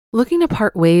Looking to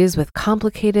part ways with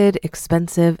complicated,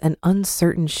 expensive, and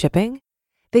uncertain shipping?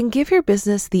 Then give your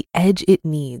business the edge it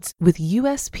needs with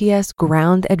USPS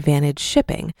Ground Advantage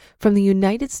shipping from the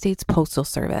United States Postal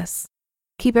Service.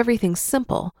 Keep everything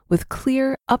simple with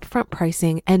clear, upfront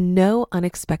pricing and no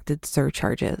unexpected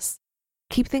surcharges.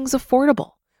 Keep things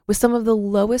affordable with some of the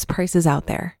lowest prices out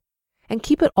there. And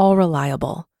keep it all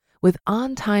reliable with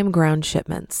on-time ground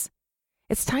shipments.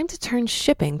 It's time to turn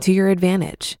shipping to your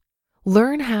advantage.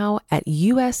 Learn how at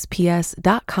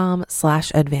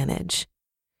USPS.com/advantage.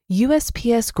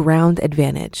 USPS Ground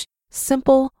Advantage.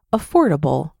 Simple,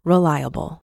 affordable,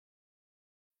 reliable.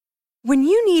 When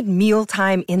you need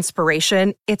mealtime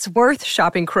inspiration, it's worth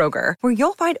shopping Kroger, where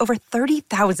you'll find over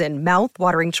 30,000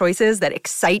 mouth-watering choices that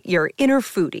excite your inner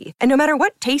foodie. And no matter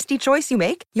what tasty choice you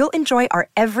make, you'll enjoy our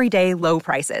everyday low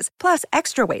prices, plus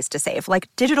extra ways to save, like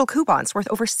digital coupons worth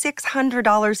over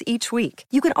 $600 each week.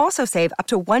 You can also save up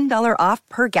to $1 off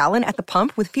per gallon at the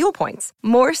pump with fuel points.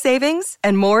 More savings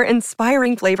and more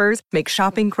inspiring flavors make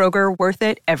shopping Kroger worth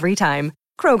it every time.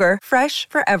 Kroger, fresh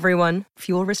for everyone.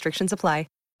 Fuel restrictions apply.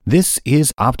 This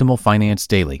is Optimal Finance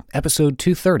Daily, episode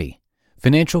 230,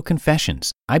 Financial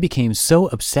Confessions. I became so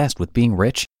obsessed with being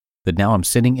rich that now I'm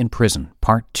sitting in prison,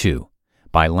 part 2,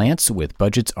 by Lance with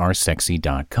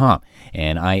BudgetsAreSexy.com.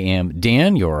 And I am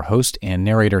Dan, your host and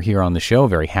narrator here on the show.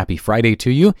 Very happy Friday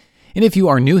to you. And if you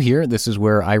are new here, this is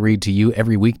where I read to you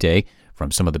every weekday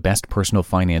from some of the best personal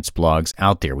finance blogs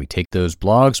out there. We take those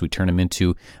blogs, we turn them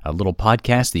into a little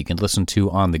podcast that you can listen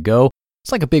to on the go.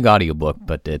 It's like a big audiobook,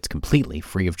 but it's completely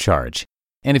free of charge.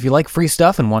 And if you like free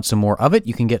stuff and want some more of it,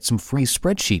 you can get some free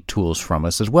spreadsheet tools from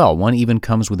us as well. One even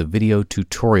comes with a video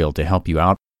tutorial to help you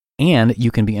out, and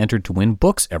you can be entered to win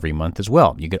books every month as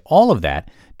well. You get all of that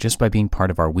just by being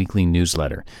part of our weekly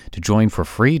newsletter. To join for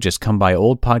free, just come by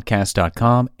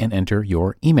oldpodcast.com and enter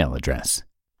your email address.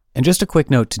 And just a quick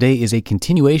note, today is a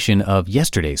continuation of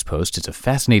yesterday's post. It's a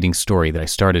fascinating story that I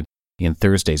started in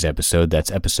Thursday's episode. That's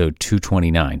episode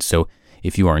 229. So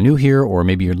if you are new here, or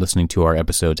maybe you're listening to our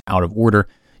episodes out of order,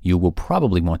 you will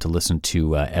probably want to listen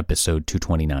to episode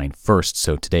 229 first,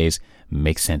 so today's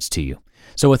makes sense to you.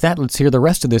 So with that, let's hear the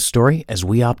rest of this story as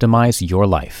we optimize your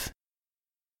life.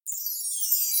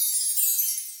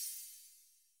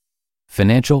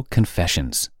 Financial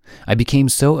Confessions. I became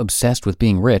so obsessed with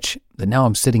being rich that now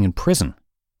I'm sitting in prison.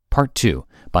 Part 2,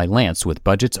 by Lance with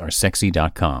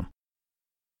BudgetsAreSexy.com.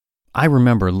 I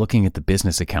remember looking at the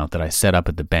business account that I set up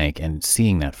at the bank and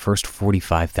seeing that first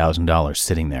 $45,000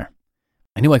 sitting there.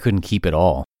 I knew I couldn't keep it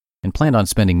all and planned on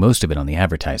spending most of it on the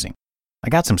advertising. I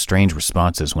got some strange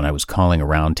responses when I was calling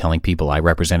around telling people I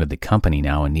represented the company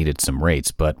now and needed some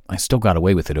rates, but I still got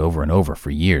away with it over and over for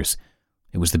years.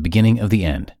 It was the beginning of the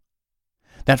end.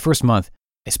 That first month,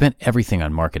 I spent everything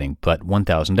on marketing but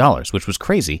 $1,000, which was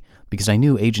crazy because I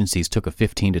knew agencies took a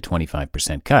 15 to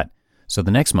 25% cut. So the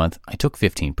next month, I took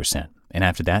 15%, and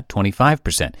after that,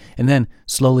 25%, and then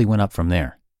slowly went up from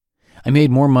there. I made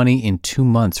more money in 2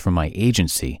 months from my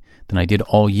agency than I did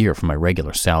all year from my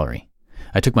regular salary.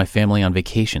 I took my family on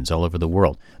vacations all over the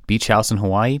world. Beach house in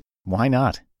Hawaii? Why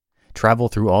not? Travel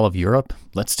through all of Europe?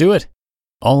 Let's do it.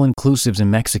 All-inclusives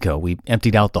in Mexico. We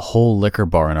emptied out the whole liquor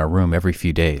bar in our room every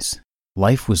few days.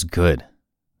 Life was good.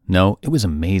 No, it was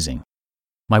amazing.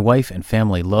 My wife and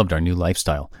family loved our new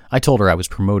lifestyle. I told her I was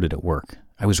promoted at work.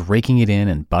 I was raking it in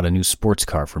and bought a new sports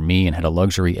car for me and had a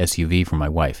luxury SUV for my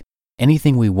wife.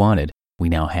 Anything we wanted, we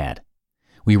now had.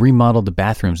 We remodeled the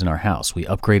bathrooms in our house. We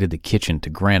upgraded the kitchen to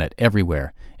granite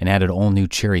everywhere and added all new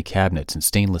cherry cabinets and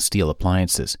stainless steel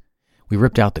appliances. We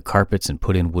ripped out the carpets and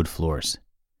put in wood floors.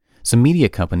 Some media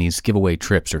companies give away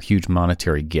trips or huge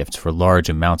monetary gifts for large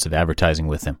amounts of advertising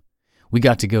with them. We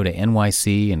got to go to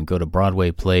NYC and go to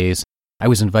Broadway plays. I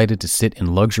was invited to sit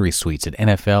in luxury suites at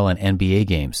NFL and NBA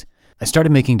games. I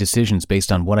started making decisions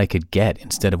based on what I could get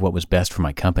instead of what was best for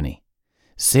my company.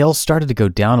 Sales started to go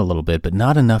down a little bit, but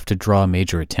not enough to draw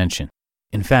major attention.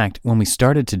 In fact, when we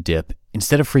started to dip,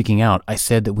 instead of freaking out, I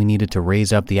said that we needed to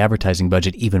raise up the advertising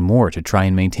budget even more to try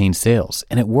and maintain sales,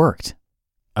 and it worked.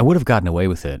 I would have gotten away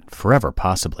with it, forever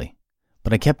possibly.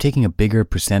 But I kept taking a bigger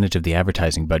percentage of the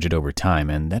advertising budget over time,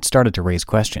 and that started to raise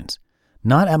questions.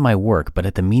 Not at my work, but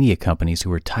at the media companies who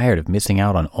were tired of missing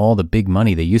out on all the big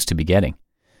money they used to be getting.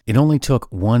 It only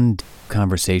took one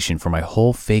conversation for my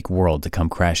whole fake world to come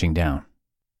crashing down.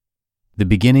 The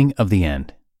beginning of the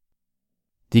end.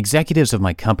 The executives of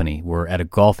my company were at a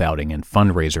golf outing and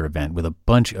fundraiser event with a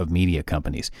bunch of media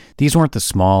companies. These weren't the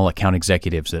small account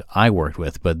executives that I worked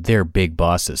with, but they're big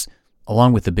bosses,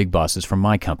 along with the big bosses from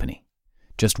my company.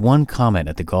 Just one comment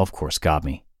at the golf course got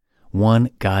me. One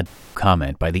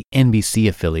comment by the NBC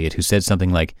affiliate who said something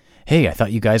like, "Hey, I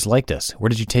thought you guys liked us. Where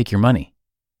did you take your money?"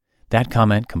 That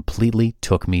comment completely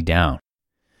took me down.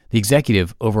 The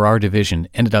executive over our division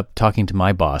ended up talking to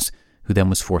my boss, who then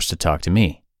was forced to talk to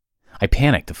me. I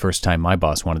panicked the first time my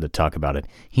boss wanted to talk about it.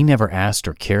 He never asked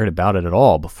or cared about it at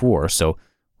all before, so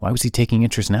why was he taking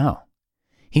interest now?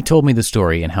 He told me the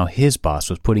story and how his boss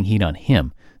was putting heat on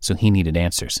him, so he needed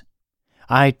answers.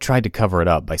 I tried to cover it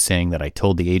up by saying that I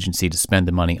told the agency to spend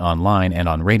the money online and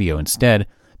on radio instead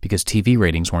because TV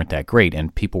ratings weren't that great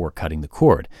and people were cutting the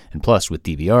cord, and plus with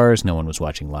DVRs, no one was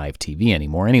watching live TV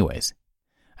anymore anyways.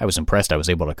 I was impressed I was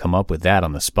able to come up with that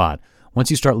on the spot. Once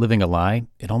you start living a lie,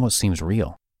 it almost seems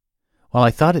real. While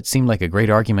I thought it seemed like a great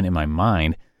argument in my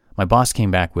mind, my boss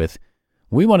came back with,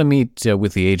 "We want to meet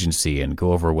with the agency and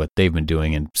go over what they've been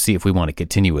doing and see if we want to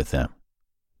continue with them."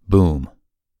 Boom.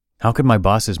 How could my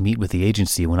bosses meet with the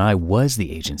agency when I was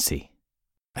the agency?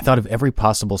 I thought of every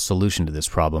possible solution to this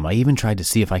problem. I even tried to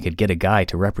see if I could get a guy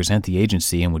to represent the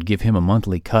agency and would give him a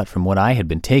monthly cut from what I had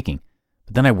been taking.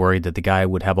 But then I worried that the guy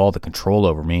would have all the control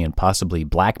over me and possibly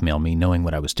blackmail me knowing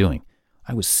what I was doing.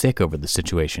 I was sick over the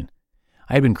situation.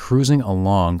 I had been cruising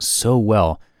along so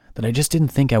well that I just didn't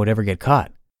think I would ever get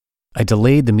caught. I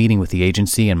delayed the meeting with the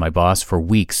agency and my boss for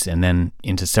weeks and then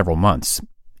into several months.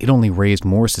 It only raised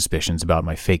more suspicions about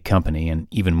my fake company and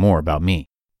even more about me.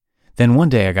 Then one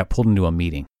day I got pulled into a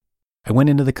meeting. I went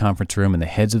into the conference room and the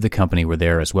heads of the company were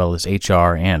there as well as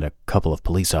HR and a couple of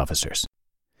police officers.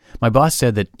 My boss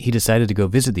said that he decided to go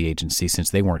visit the agency since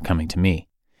they weren't coming to me.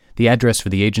 The address for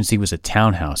the agency was a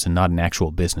townhouse and not an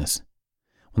actual business.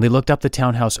 When they looked up the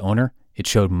townhouse owner, it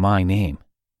showed my name.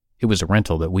 It was a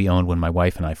rental that we owned when my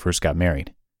wife and I first got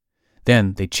married.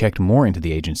 Then they checked more into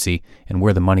the agency and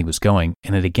where the money was going,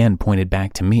 and it again pointed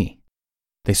back to me.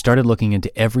 They started looking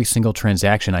into every single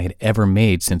transaction I had ever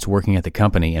made since working at the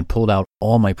company and pulled out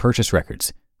all my purchase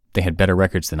records. They had better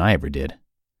records than I ever did.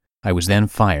 I was then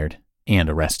fired and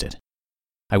arrested.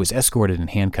 I was escorted in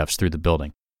handcuffs through the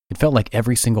building. It felt like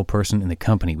every single person in the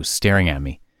company was staring at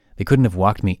me. They couldn't have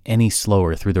walked me any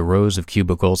slower through the rows of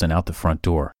cubicles and out the front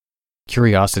door.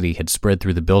 Curiosity had spread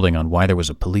through the building on why there was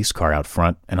a police car out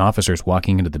front and officers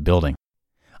walking into the building.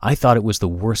 I thought it was the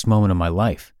worst moment of my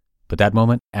life, but that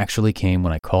moment actually came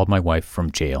when I called my wife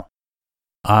from jail.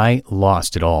 I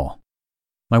lost it all.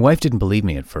 My wife didn't believe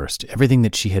me at first. Everything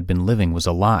that she had been living was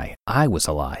a lie. I was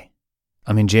a lie.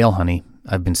 "I'm in jail, honey.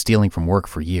 I've been stealing from work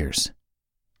for years."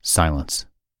 Silence.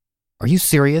 "Are you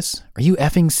serious? Are you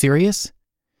effing serious?"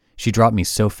 She dropped me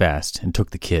so fast and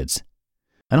took the kids.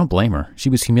 I don't blame her. She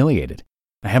was humiliated.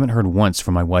 I haven't heard once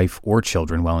from my wife or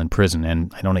children while in prison,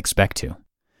 and I don't expect to.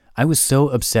 I was so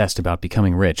obsessed about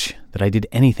becoming rich that I did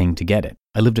anything to get it.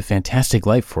 I lived a fantastic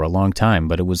life for a long time,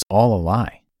 but it was all a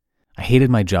lie. I hated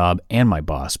my job and my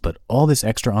boss, but all this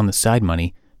extra on the side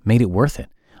money made it worth it.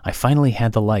 I finally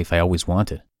had the life I always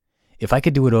wanted. If I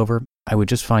could do it over, I would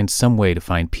just find some way to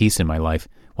find peace in my life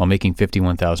while making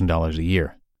 $51,000 a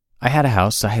year. I had a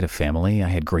house, I had a family, I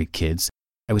had great kids.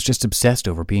 I was just obsessed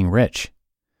over being rich.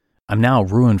 I'm now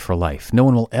ruined for life. No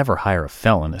one will ever hire a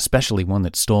felon, especially one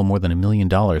that stole more than $1 million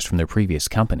from their previous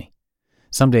company.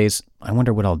 Some days, I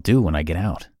wonder what I'll do when I get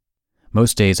out.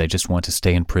 Most days, I just want to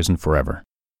stay in prison forever.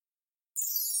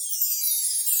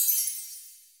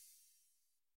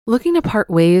 Looking to part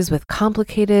ways with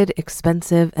complicated,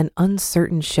 expensive, and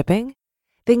uncertain shipping?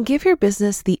 Then give your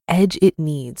business the edge it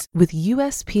needs with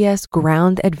USPS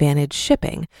Ground Advantage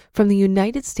shipping from the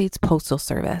United States Postal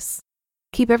Service.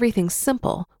 Keep everything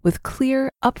simple with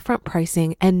clear, upfront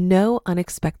pricing and no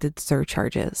unexpected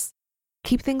surcharges.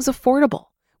 Keep things affordable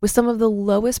with some of the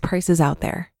lowest prices out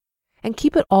there. And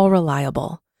keep it all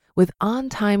reliable with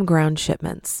on-time ground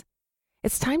shipments.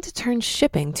 It's time to turn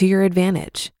shipping to your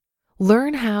advantage.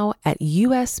 Learn how at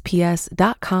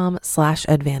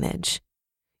USPS.com/advantage.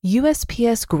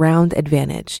 USPS Ground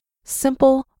Advantage.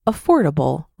 Simple,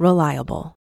 affordable,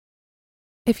 reliable.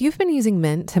 If you've been using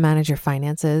Mint to manage your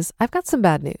finances, I've got some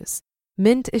bad news.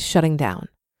 Mint is shutting down.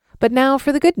 But now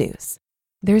for the good news.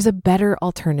 There's a better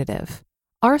alternative.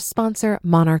 Our sponsor,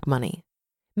 Monarch Money.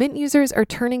 Mint users are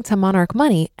turning to Monarch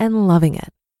Money and loving it.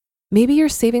 Maybe you're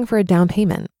saving for a down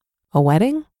payment, a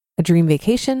wedding, a dream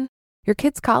vacation, your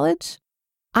kids' college.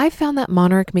 I've found that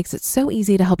Monarch makes it so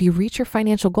easy to help you reach your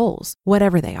financial goals,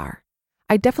 whatever they are.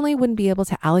 I definitely wouldn't be able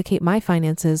to allocate my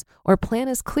finances or plan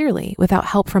as clearly without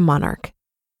help from Monarch.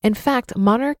 In fact,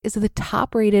 Monarch is the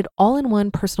top-rated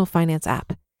all-in-one personal finance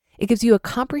app. It gives you a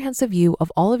comprehensive view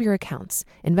of all of your accounts,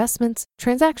 investments,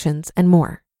 transactions, and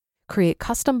more. Create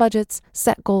custom budgets,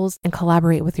 set goals, and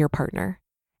collaborate with your partner.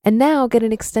 And now get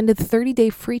an extended 30-day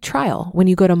free trial when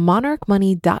you go to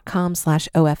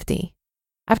monarchmoney.com/OFD.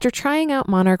 After trying out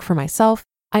Monarch for myself,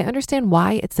 I understand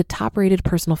why it's the top-rated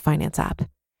personal finance app.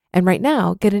 And right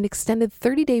now, get an extended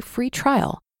 30-day free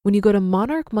trial when you go to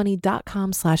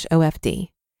monarchmoney.com/OFD.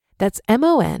 That's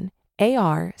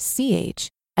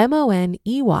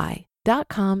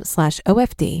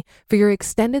monarchmoney.com/OFD for your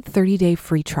extended 30-day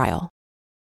free trial.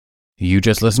 You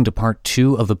just listened to part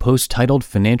 2 of the post titled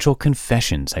Financial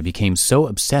Confessions. I became so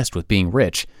obsessed with being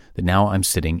rich that now I'm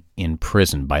sitting in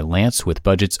prison by Lance with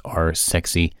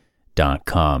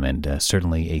budgetsaresexy.com. And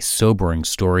certainly a sobering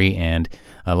story. And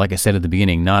like I said at the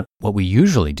beginning, not what we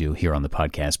usually do here on the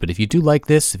podcast. But if you do like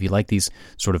this, if you like these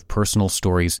sort of personal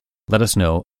stories, let us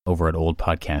know over at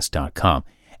oldpodcast.com.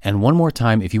 And one more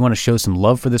time, if you want to show some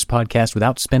love for this podcast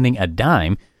without spending a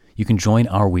dime, you can join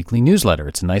our weekly newsletter.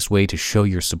 It's a nice way to show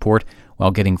your support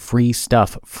while getting free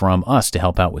stuff from us to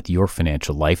help out with your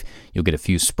financial life. You'll get a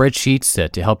few spreadsheets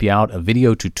to help you out, a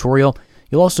video tutorial.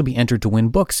 You'll also be entered to win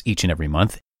books each and every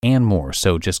month and more.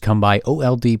 So just come by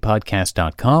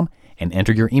oldpodcast.com and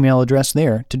enter your email address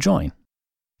there to join.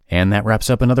 And that wraps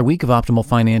up another week of Optimal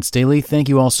Finance Daily. Thank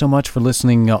you all so much for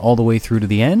listening all the way through to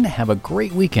the end. Have a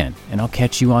great weekend, and I'll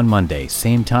catch you on Monday,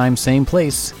 same time, same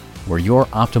place, where your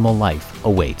optimal life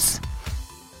awaits.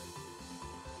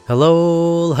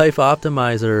 Hello, Life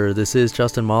Optimizer. This is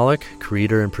Justin Malik,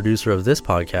 creator and producer of this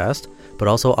podcast, but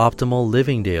also Optimal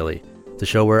Living Daily, the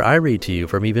show where I read to you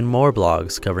from even more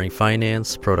blogs covering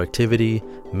finance, productivity,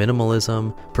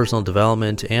 minimalism, personal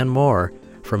development, and more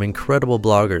from incredible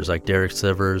bloggers like Derek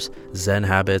Sivers, Zen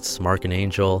Habits, Mark and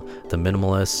Angel, The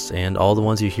Minimalists, and all the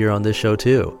ones you hear on this show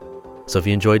too. So if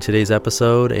you enjoyed today's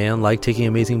episode and like taking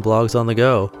amazing blogs on the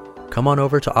go, come on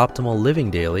over to Optimal Living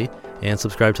Daily and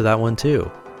subscribe to that one too.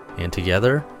 And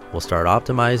together, we'll start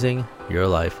optimizing your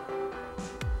life.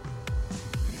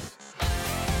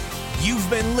 You've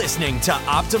been listening to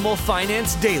Optimal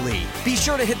Finance Daily. Be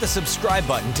sure to hit the subscribe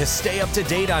button to stay up to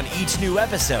date on each new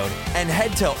episode and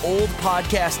head to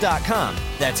oldpodcast.com.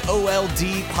 That's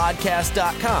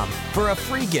OLDpodcast.com for a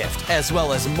free gift as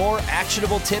well as more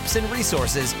actionable tips and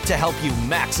resources to help you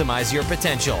maximize your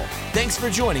potential. Thanks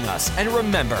for joining us, and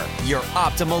remember, your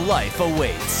optimal life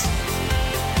awaits.